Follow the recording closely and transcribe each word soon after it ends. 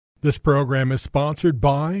This program is sponsored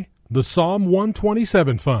by the Psalm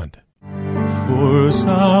 127 Fund. For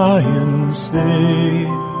Zion's sake,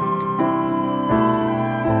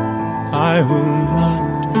 I will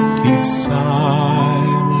not keep silent.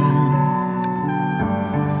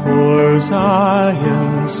 For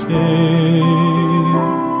Zion's sake,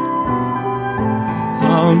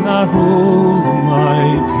 I'll not hold my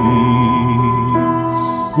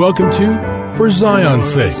peace. Welcome to For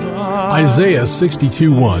Zion's Sake. Isaiah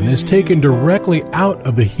 62:1 is taken directly out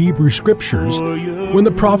of the Hebrew Scriptures when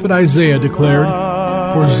the prophet Isaiah declared,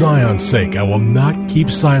 "For Zion's sake I will not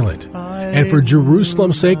keep silent, and for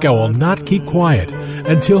Jerusalem's sake I will not keep quiet,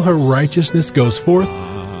 until her righteousness goes forth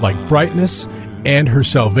like brightness, and her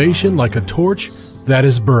salvation like a torch that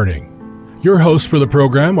is burning." Your hosts for the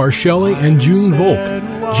program are Shelley and June Volk,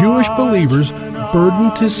 Jewish believers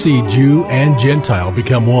burdened to see Jew and Gentile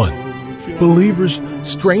become one. Believers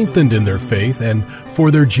strengthened in their faith and for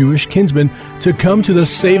their Jewish kinsmen to come to the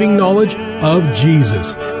saving knowledge of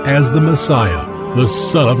Jesus as the Messiah, the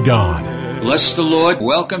Son of God. Bless the Lord.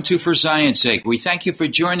 Welcome to For Zion's Sake. We thank you for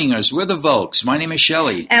joining us. We're the Volks. My name is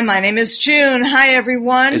Shelley. And my name is June. Hi,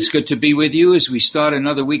 everyone. It's good to be with you as we start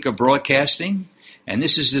another week of broadcasting. And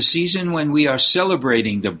this is the season when we are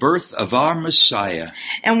celebrating the birth of our Messiah.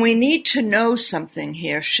 And we need to know something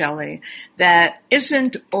here, Shelley, that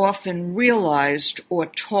isn't often realized or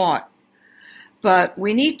taught. But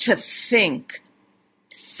we need to think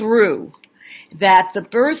through that the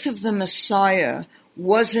birth of the Messiah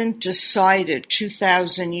wasn't decided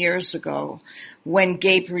 2,000 years ago when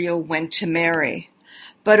Gabriel went to Mary,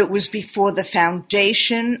 but it was before the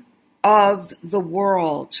foundation of the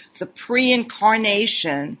world, the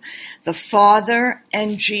pre-incarnation. The Father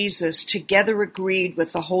and Jesus together agreed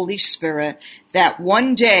with the Holy Spirit that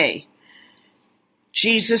one day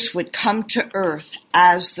Jesus would come to earth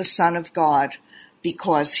as the Son of God,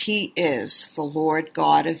 because he is the Lord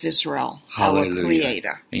God of Israel, Hallelujah. Our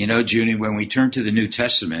Creator. And you know, Junie, when we turn to the New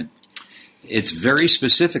Testament, it's very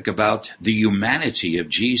specific about the humanity of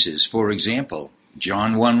Jesus. For example,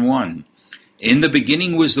 John 1:1. In the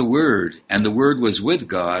beginning was the Word, and the Word was with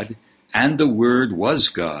God, and the Word was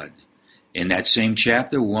God. In that same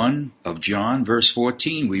chapter 1 of John, verse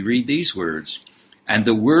 14, we read these words, "And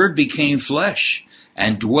the Word became flesh,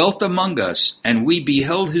 and dwelt among us, and we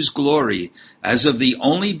beheld his glory, as of the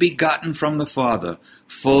only begotten from the Father,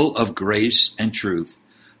 full of grace and truth."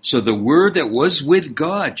 So the Word that was with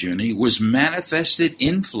God, Junie, was manifested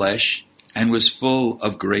in flesh, and was full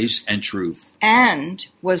of grace and truth. And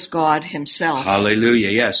was God himself. Hallelujah,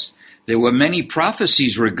 yes. There were many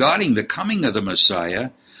prophecies regarding the coming of the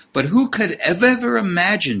Messiah, but who could ever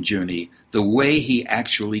imagine, Junie, the way he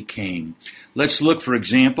actually came? Let's look, for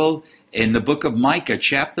example, in the book of Micah,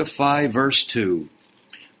 chapter 5, verse 2.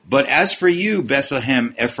 "But as for you,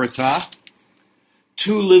 Bethlehem Ephratah,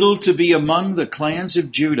 too little to be among the clans of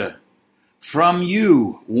Judah, from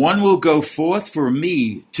you one will go forth for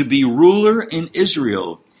me to be ruler in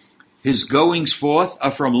Israel. His goings forth are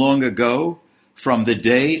from long ago, from the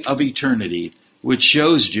day of eternity," which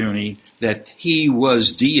shows, Junie, that he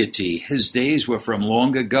was deity. His days were from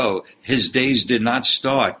long ago. His days did not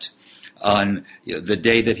start on the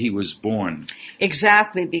day that he was born.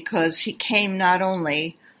 Exactly, because he came not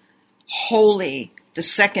only holy, the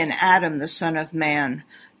second Adam, the Son of Man,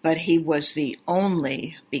 but he was the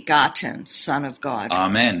only begotten Son of God.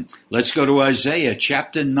 Amen. Let's go to Isaiah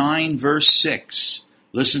chapter 9, verse 6.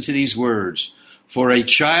 Listen to these words. "For a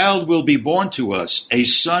child will be born to us, a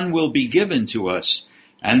son will be given to us,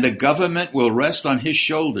 and the government will rest on his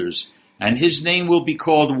shoulders, and his name will be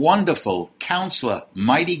called Wonderful, Counselor,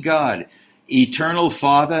 Mighty God, Eternal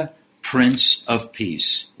Father, Prince of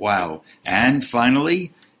Peace." Wow. And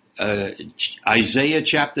finally, Isaiah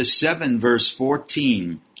chapter 7, verse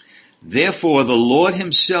 14. "Therefore the Lord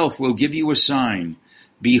himself will give you a sign.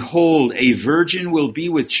 Behold, a virgin will be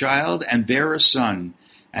with child and bear a son,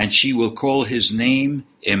 and she will call his name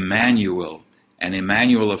Emmanuel." And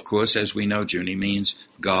Emmanuel, of course, as we know, Junie, means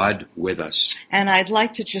God with us. And I'd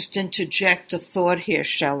like to just interject a thought here,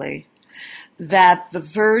 Shelley, that the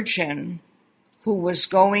virgin who was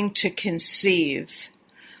going to conceive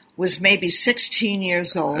was maybe 16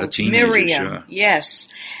 years old. A teenager, Miriam, sure. yes.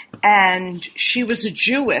 And she was a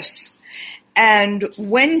Jewess. And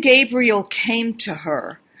when Gabriel came to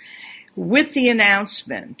her with the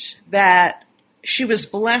announcement that she was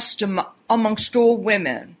blessed amongst all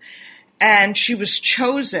women, and she was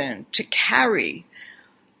chosen to carry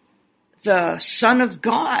the Son of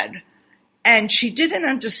God, and she didn't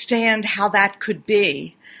understand how that could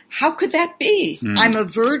be. How could that be? I'm a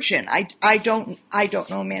virgin. I don't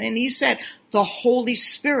know, man. And he said, the Holy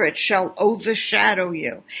Spirit shall overshadow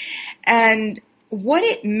you. And what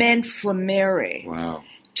it meant for Mary Wow.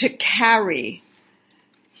 to carry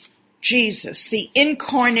Jesus, the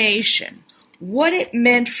incarnation, what it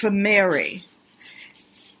meant for Mary,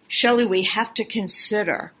 Shelley, we have to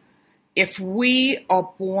consider if we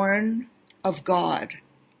are born of God,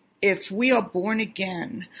 if we are born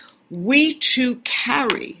again, we too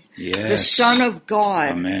carry the Yes. Son of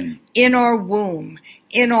God Amen. in our womb,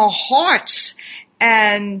 in our hearts,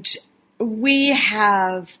 and we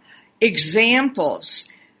have examples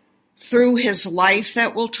through his life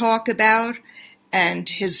that we'll talk about and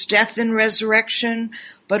his death and resurrection,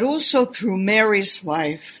 but also through Mary's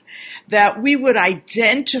life, that we would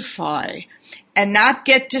identify and not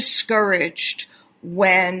get discouraged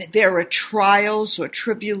when there are trials or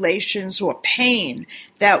tribulations or pain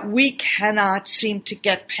that we cannot seem to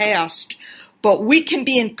get past, but we can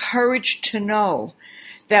be encouraged to know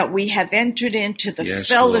that we have entered into the Yes,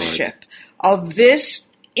 fellowship of this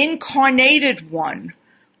incarnated one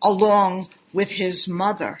along with his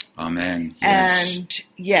mother. Amen. Yes. And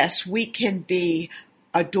yes, we can be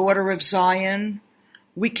a daughter of Zion.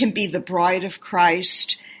 We can be the bride of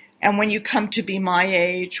Christ. And when you come to be my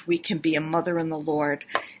age, we can be a mother in the Lord.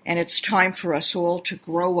 And it's time for us all to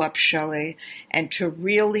grow up, Shelley, and to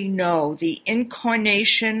really know the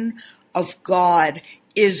incarnation of God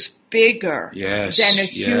is bigger Yes, than a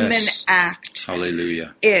yes. human act.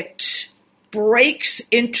 Hallelujah. It breaks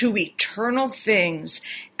into eternal things,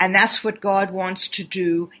 and that's what God wants to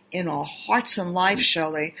do in our hearts and lives,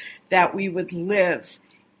 Shelley, that we would live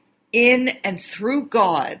in and through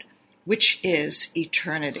God, which is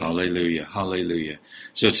eternity. Hallelujah. Hallelujah.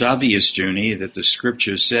 So it's obvious, Junie, that the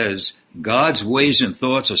scripture says God's ways and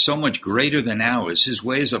thoughts are so much greater than ours. His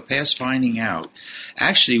ways are past finding out.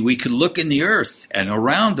 Actually, we could look in the earth and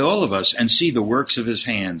around all of us and see the works of his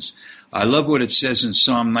hands. I love what it says in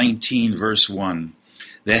Psalm 19, verse 1.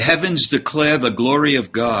 The heavens declare the glory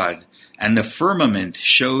of God, and the firmament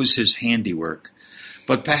shows his handiwork.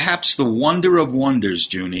 But perhaps the wonder of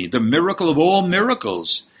wonders, Junie, the miracle of all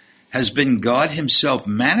miracles, has been God himself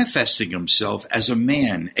manifesting himself as a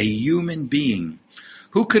man, a human being.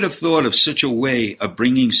 Who could have thought of such a way of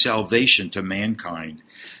bringing salvation to mankind?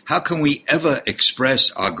 How can we ever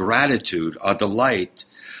express our gratitude, our delight,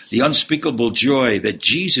 the unspeakable joy that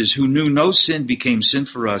Jesus, who knew no sin, became sin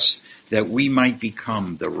for us, that we might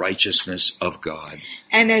become the righteousness of God?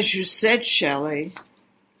 And as you said, Shelley,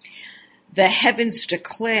 the heavens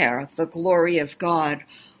declare the glory of God.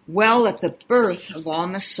 Well, at the birth of our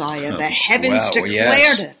Messiah, the heavens Wow, declared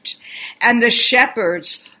yes. it. And the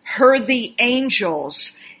shepherds heard the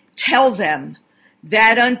angels tell them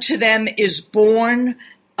that unto them is born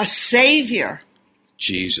a Savior.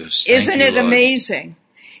 Jesus. Thank Isn't you, it Lord. amazing?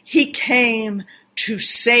 He came to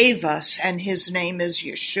save us, and his name is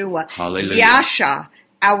Yeshua. Hallelujah. Yasha,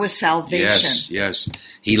 our salvation. Yes, yes.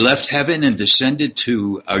 He left heaven and descended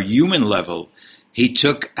to a human level. He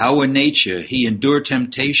took our nature. He endured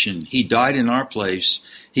temptation. He died in our place.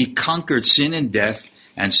 He conquered sin and death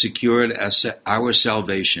and secured us our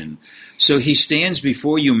salvation. So he stands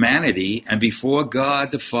before humanity and before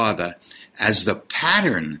God the Father as the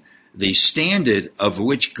pattern, the standard of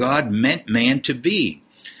which God meant man to be.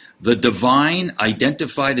 The divine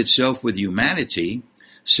identified itself with humanity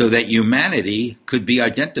so that humanity could be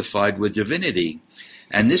identified with divinity.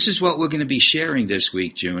 And this is what we're going to be sharing this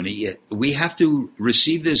week, Junie. We have to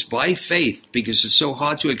receive this by faith because it's so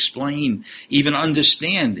hard to explain, even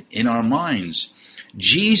understand in our minds.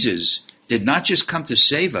 Jesus did not just come to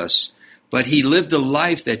save us, but he lived a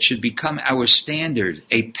life that should become our standard,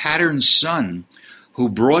 a pattern son who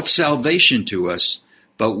brought salvation to us,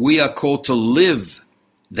 but we are called to live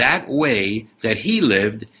that way that he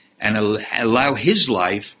lived and allow his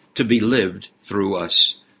life to be lived through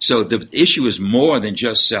us. So the issue is more than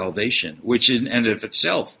just salvation, which in and of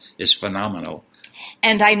itself is phenomenal.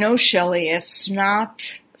 And I know, Shelley, it's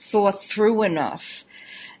not thought through enough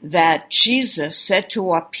that Jesus said to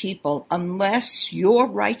our people, unless your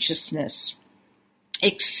righteousness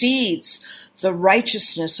exceeds the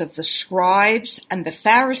righteousness of the scribes and the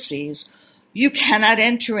Pharisees, you cannot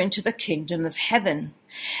enter into the kingdom of heaven.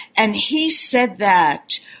 And he said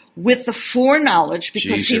that with the foreknowledge,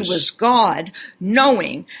 because Jesus. he was God,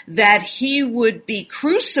 knowing that he would be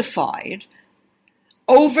crucified,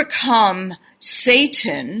 overcome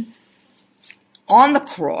Satan on the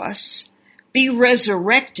cross, be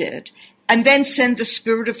resurrected, and then send the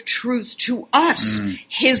Spirit of truth to us,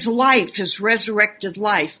 his life, his resurrected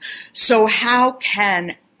life. So how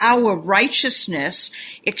can our righteousness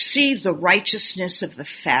exceed the righteousness of the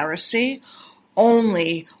Pharisee?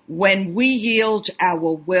 Only when we yield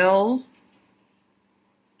our will,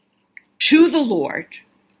 to the Lord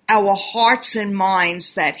our hearts and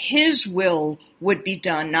minds that his will would be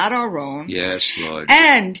done, not our own. Yes, Lord.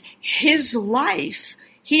 And his life,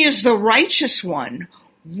 he is the righteous one,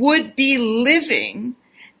 would be living,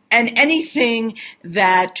 and anything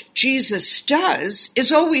that Jesus does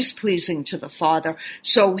is always pleasing to the Father.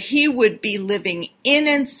 So he would be living in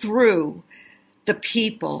and through the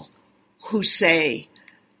people who say,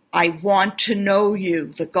 I want to know you,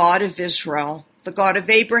 the God of Israel, the God of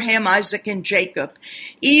Abraham, Isaac, and Jacob,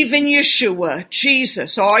 even Yeshua,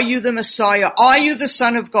 Jesus. Are you the Messiah? Are you the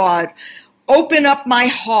Son of God? Open up my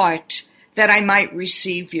heart that I might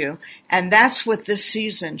receive you. And that's what this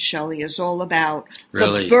season, Shelley, is all about.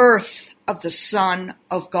 Really? The birth of the Son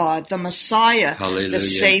of God, the Messiah, Hallelujah. the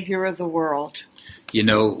Savior of the world. You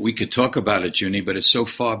know, we could talk about it, Junie, but it's so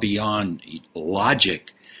far beyond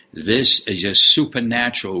logic. This is a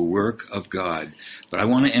supernatural work of God. But I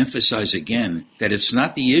want to emphasize again that it's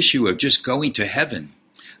not the issue of just going to heaven.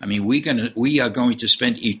 I mean, we are going to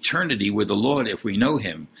spend eternity with the Lord if we know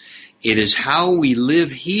him. It is how we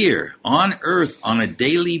live here on earth on a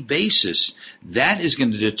daily basis. That is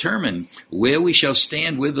going to determine where we shall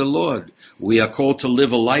stand with the Lord. We are called to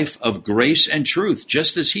live a life of grace and truth,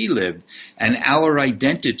 just as he lived, and our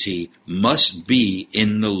identity must be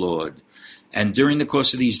in the Lord. And during the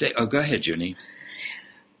course of these days, go ahead, Junie.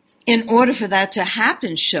 In order for that to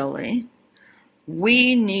happen, Shelley,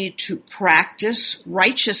 we need to practice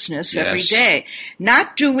righteousness every day.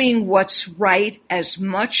 Not doing what's right as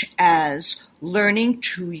much as learning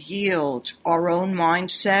to yield our own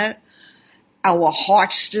mindset, our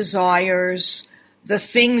heart's desires, the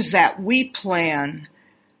things that we plan,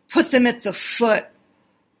 put them at the foot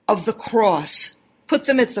of the cross, put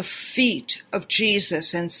them at the feet of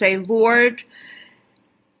Jesus and say, Lord,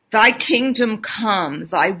 thy kingdom come,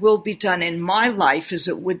 thy will be done in my life as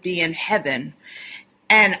it would be in heaven.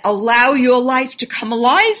 And allow your life to come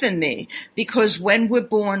alive in me. Because when we're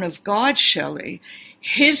born of God, Shelley,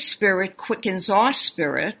 his spirit quickens our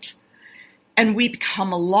spirit and we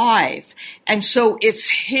become alive. And so it's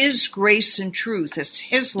his grace and truth. It's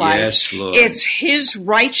his life. Yes, Lord. It's his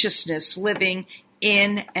righteousness living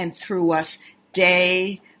in and through us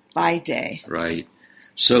day by day. Right.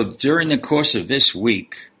 So during the course of this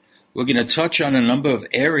week, we're going to touch on a number of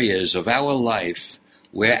areas of our life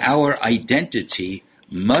where our identity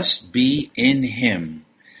must be in him.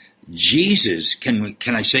 Jesus, can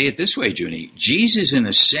I say it this way, Junie? Jesus, in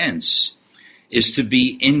a sense, is to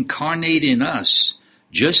be incarnate in us,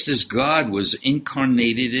 just as God was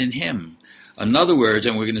incarnated in him. In other words,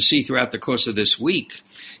 and we're going to see throughout the course of this week,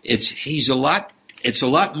 it's a lot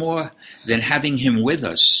more than having him with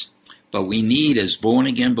us. But we need, as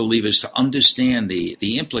born-again believers, to understand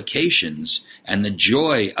the implications and the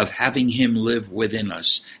joy of having him live within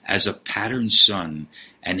us as a patterned son,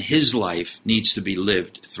 and his life needs to be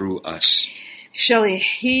lived through us. Shelley,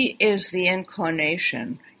 he is the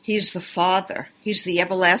incarnation. He's the Father. He's the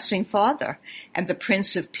everlasting Father and the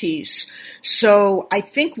Prince of Peace. So I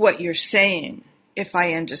think what you're saying, if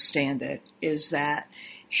I understand it, is that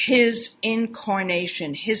his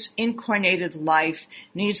incarnation, his incarnated life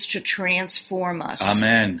needs to transform us.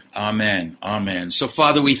 Amen, amen, amen. So,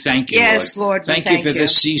 Father, we thank you, yes, Lord. Thank you for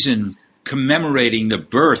this season commemorating the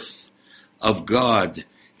birth of God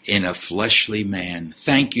in a fleshly man.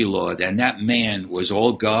 Thank you, Lord. And that man was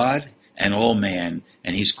all God and all man,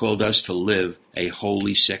 and he's called us to live a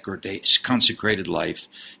holy, consecrated life.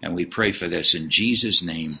 And we pray for this in Jesus'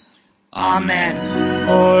 name. Amen.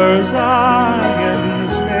 For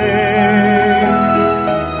Zion's sake.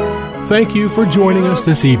 Thank you for joining us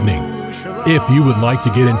this evening. If you would like to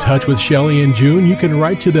get in touch with Shelley and June, you can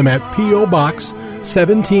write to them at P.O. Box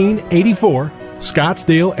 1784,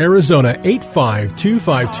 Scottsdale, Arizona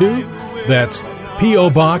 85252. That's P.O.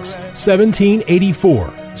 Box 1784,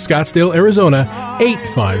 Scottsdale, Arizona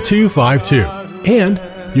 85252. And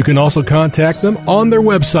you can also contact them on their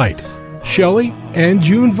website,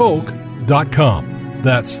 ShelleyandJuneVolk.com.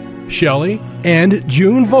 That's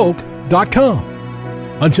ShelleyandJuneVolk.com.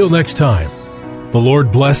 Until next time, the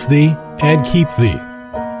Lord bless thee and keep thee.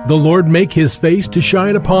 The Lord make his face to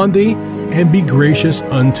shine upon thee and be gracious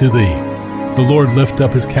unto thee. The Lord lift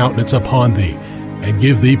up his countenance upon thee and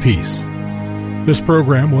give thee peace. This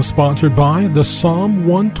program was sponsored by the Psalm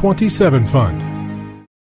 127 Fund.